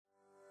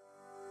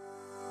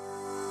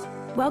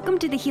Welcome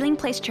to the Healing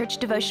Place Church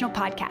Devotional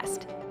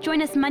Podcast.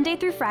 Join us Monday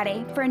through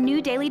Friday for a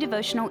new daily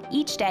devotional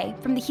each day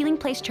from the Healing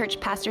Place Church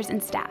pastors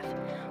and staff.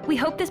 We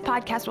hope this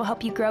podcast will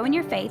help you grow in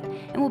your faith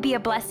and will be a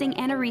blessing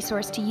and a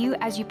resource to you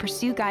as you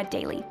pursue God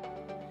daily.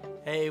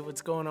 Hey,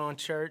 what's going on,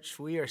 church?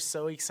 We are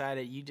so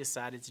excited you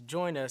decided to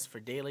join us for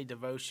daily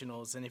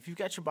devotionals. And if you've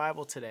got your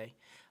Bible today,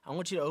 I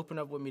want you to open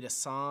up with me to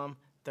Psalm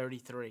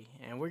 33.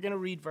 And we're going to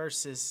read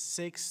verses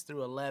 6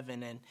 through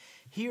 11. And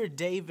here,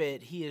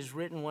 David, he has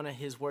written one of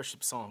his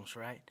worship songs,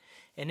 right?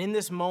 And in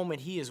this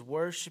moment, he is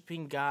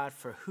worshiping God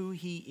for who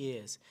he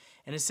is.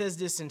 And it says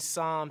this in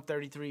Psalm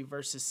 33,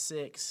 verses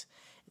 6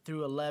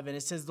 through 11.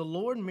 It says, "The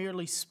Lord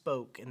merely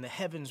spoke, and the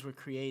heavens were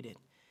created.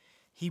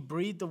 He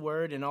breathed the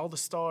word, and all the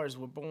stars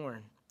were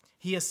born.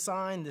 He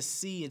assigned the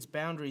sea its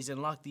boundaries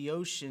and locked the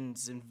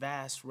oceans in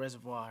vast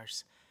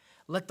reservoirs.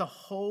 Let the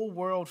whole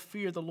world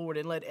fear the Lord,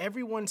 and let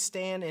everyone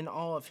stand in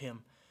awe of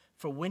him.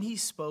 For when he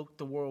spoke,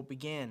 the world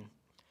began.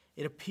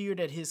 It appeared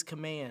at his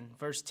command."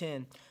 Verse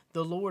 10,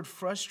 "The Lord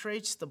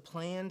frustrates the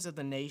plans of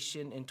the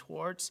nation and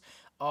thwarts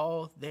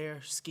all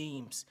their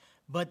schemes.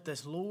 But the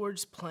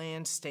Lord's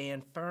plans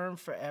stand firm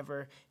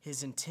forever.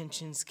 His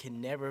intentions can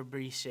never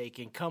be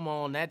shaken." Come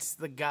on, that's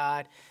the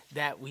God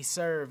that we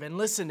serve. And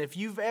listen, if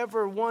you've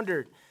ever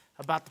wondered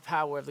about the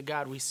power of the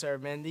God we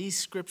serve, man, these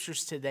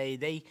scriptures today,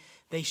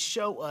 they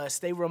show us,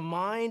 they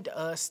remind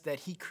us that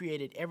he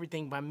created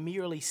everything by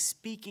merely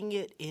speaking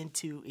it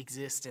into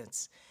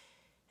existence.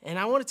 And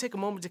I want to take a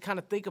moment to kind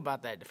of think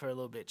about that for a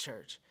little bit,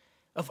 church.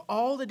 Of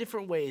all the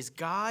different ways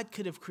God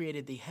could have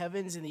created the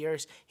heavens and the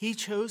earth, he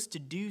chose to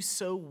do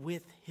so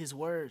with his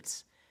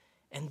words.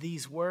 And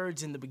these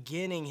words in the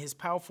beginning, his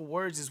powerful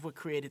words, is what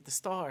created the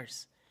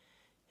stars.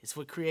 It's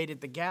what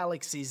created the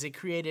galaxies. It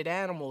created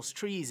animals,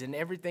 trees, and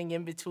everything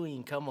in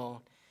between. Come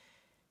on.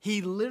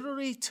 He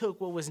literally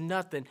took what was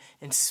nothing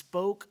and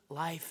spoke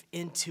life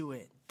into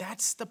it.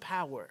 That's the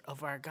power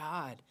of our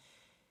God.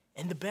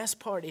 And the best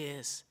part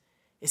is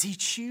he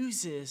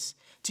chooses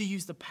to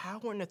use the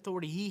power and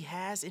authority he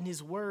has in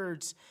his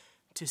words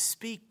to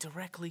speak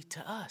directly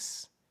to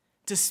us,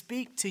 to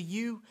speak to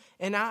you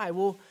and I.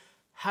 Well,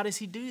 how does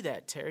he do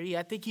that, Terry?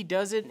 I think he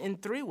does it in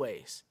three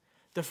ways.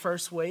 The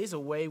first way is a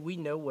way we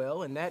know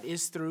well, and that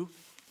is through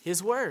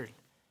his word,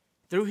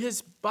 through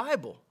his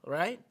Bible,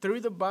 right? Through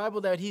the Bible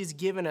that he has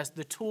given us,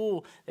 the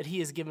tool that he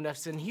has given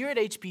us. And here at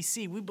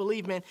HPC, we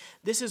believe, man,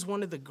 this is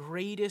one of the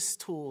greatest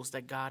tools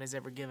that God has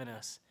ever given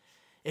us.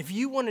 If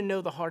you want to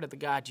know the heart of the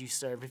God you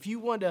serve, if you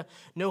want to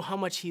know how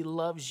much he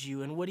loves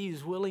you and what he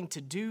is willing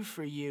to do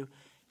for you,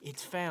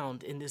 it's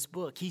found in this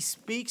book. He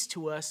speaks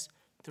to us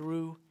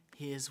through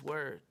his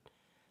word.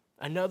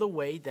 Another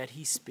way that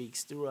he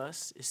speaks through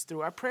us is through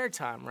our prayer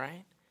time,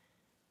 right?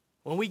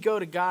 When we go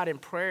to God in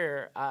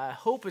prayer, I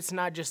hope it's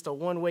not just a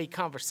one-way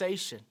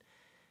conversation.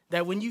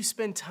 That when you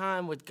spend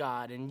time with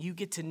God and you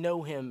get to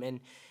know him and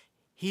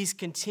he's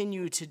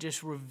continued to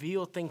just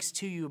reveal things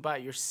to you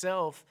about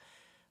yourself,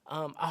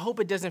 I hope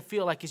it doesn't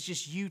feel like it's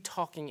just you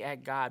talking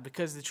at God,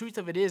 because the truth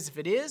of it is, if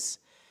it is,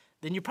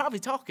 then you're probably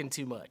talking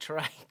too much,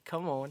 right?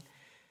 Come on.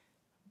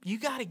 You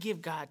got to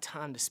give God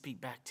time to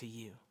speak back to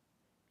you.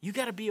 You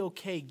got to be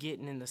okay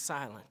getting in the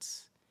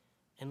silence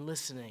and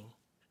listening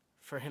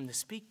for him to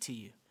speak to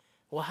you.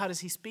 Well, how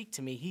does he speak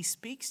to me? He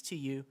speaks to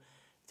you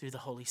through the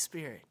Holy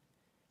Spirit.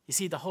 You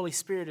see, the Holy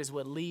Spirit is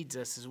what leads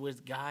us, is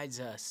what guides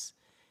us.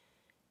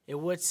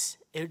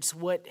 It's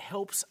what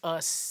helps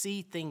us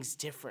see things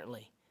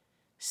differently,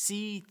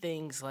 see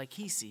things like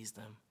he sees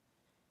them.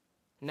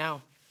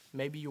 Now,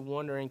 maybe you're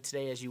wondering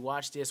today as you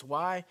watch this,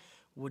 why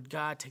would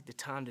God take the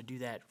time to do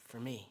that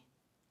for me?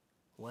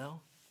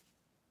 Well,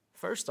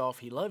 first off,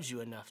 he loves you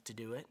enough to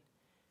do it.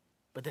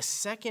 But the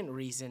second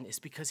reason is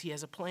because he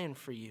has a plan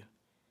for you.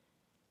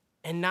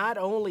 And not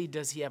only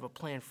does he have a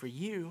plan for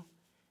you,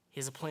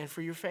 he has a plan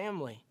for your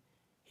family.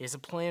 He has a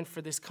plan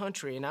for this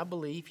country. And I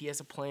believe he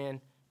has a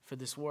plan for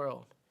this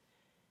world.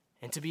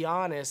 And to be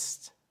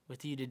honest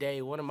with you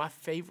today, one of my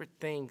favorite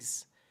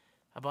things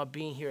about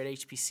being here at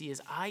HPC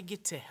is I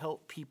get to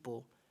help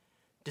people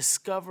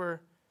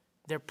discover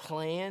their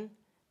plan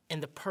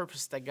and the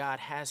purpose that God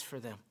has for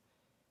them.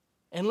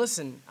 And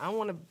listen, I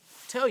want to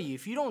tell you,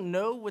 if you don't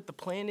know what the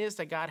plan is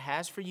that God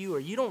has for you, or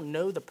you don't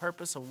know the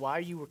purpose of why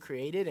you were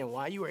created and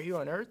why you are here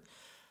on earth,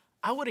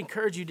 I would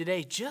encourage you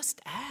today,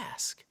 just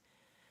ask.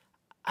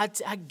 I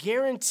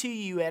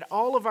guarantee you at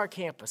all of our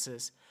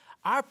campuses,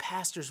 our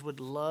pastors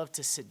would love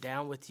to sit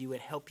down with you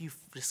and help you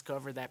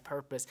discover that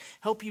purpose,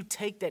 help you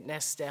take that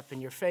next step in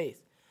your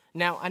faith.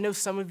 Now, I know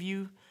some of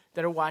you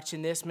that are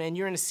watching this, man,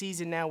 you're in a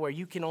season now where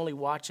you can only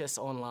watch us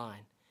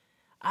online.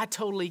 I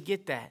totally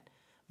get that.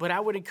 But I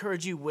would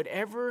encourage you,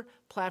 whatever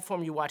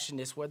platform you're watching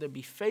this, whether it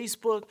be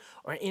Facebook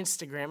or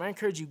Instagram, I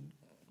encourage you,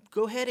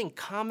 go ahead and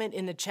comment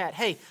in the chat.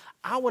 Hey,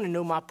 I want to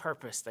know my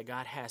purpose that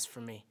God has for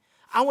me.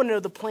 I want to know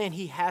the plan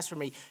he has for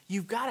me.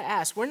 You've got to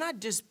ask. We're not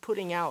just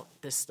putting out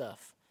this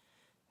stuff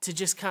to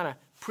just kind of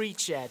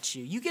preach at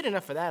you. You get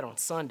enough of that on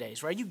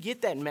Sundays, right? You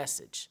get that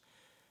message.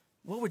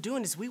 What we're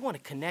doing is we want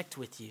to connect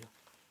with you.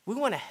 We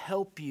want to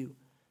help you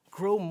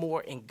grow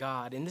more in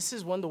God. And this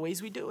is one of the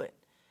ways we do it.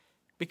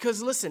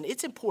 Because listen,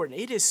 it's important.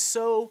 It is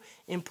so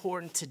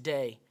important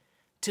today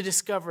to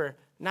discover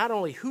not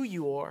only who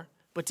you are,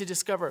 but to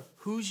discover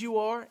whose you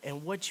are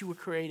and what you were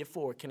created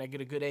for. Can I get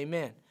a good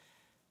amen?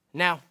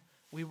 Now,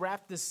 we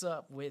wrap this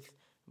up with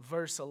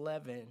verse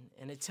 11,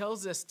 and it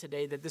tells us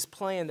today that this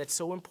plan that's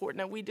so important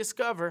that we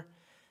discover,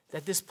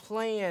 that this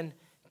plan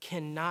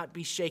cannot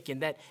be shaken,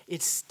 that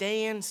it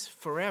stands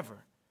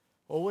forever.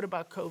 Well, what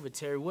about COVID,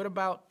 Terry? What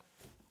about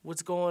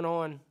what's going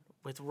on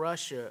with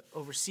Russia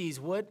overseas?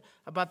 What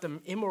about the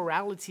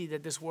immorality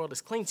that this world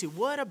is clinging to?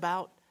 What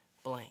about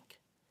blank?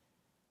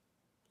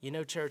 You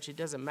know, church, it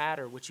doesn't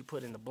matter what you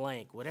put in the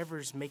blank.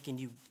 Whatever's making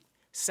you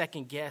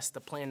second guess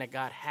the plan that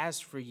God has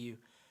for you.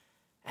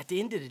 At the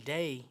end of the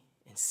day,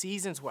 in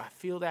seasons where I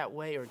feel that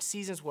way, or in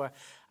seasons where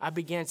I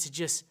begin to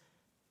just,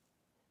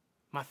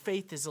 my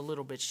faith is a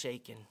little bit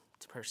shaken,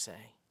 per se.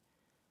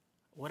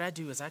 What I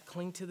do is I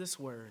cling to this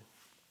word,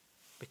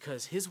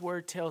 because his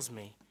word tells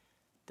me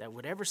that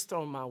whatever's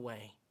thrown my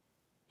way,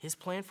 his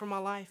plan for my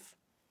life,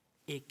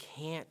 it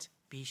can't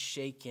be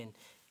shaken.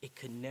 It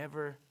could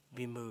never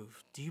be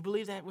moved. Do you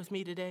believe that with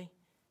me today?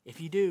 If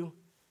you do,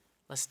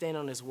 let's stand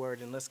on his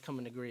word and let's come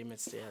in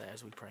agreement together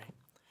as we pray.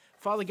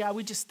 Father God,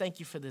 we just thank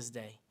you for this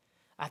day.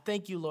 I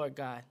thank you, Lord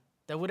God,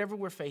 that whatever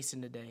we're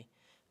facing today,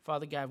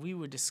 Father God, we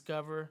would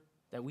discover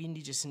that we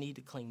just need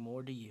to cling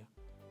more to you.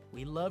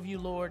 We love you,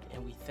 Lord,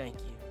 and we thank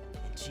you.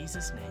 In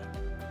Jesus' name,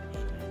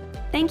 amen.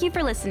 Thank you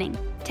for listening.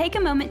 Take a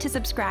moment to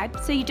subscribe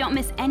so you don't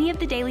miss any of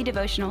the daily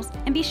devotionals,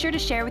 and be sure to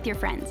share with your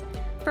friends.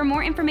 For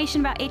more information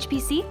about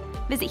HPC,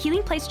 visit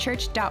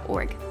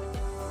healingplacechurch.org.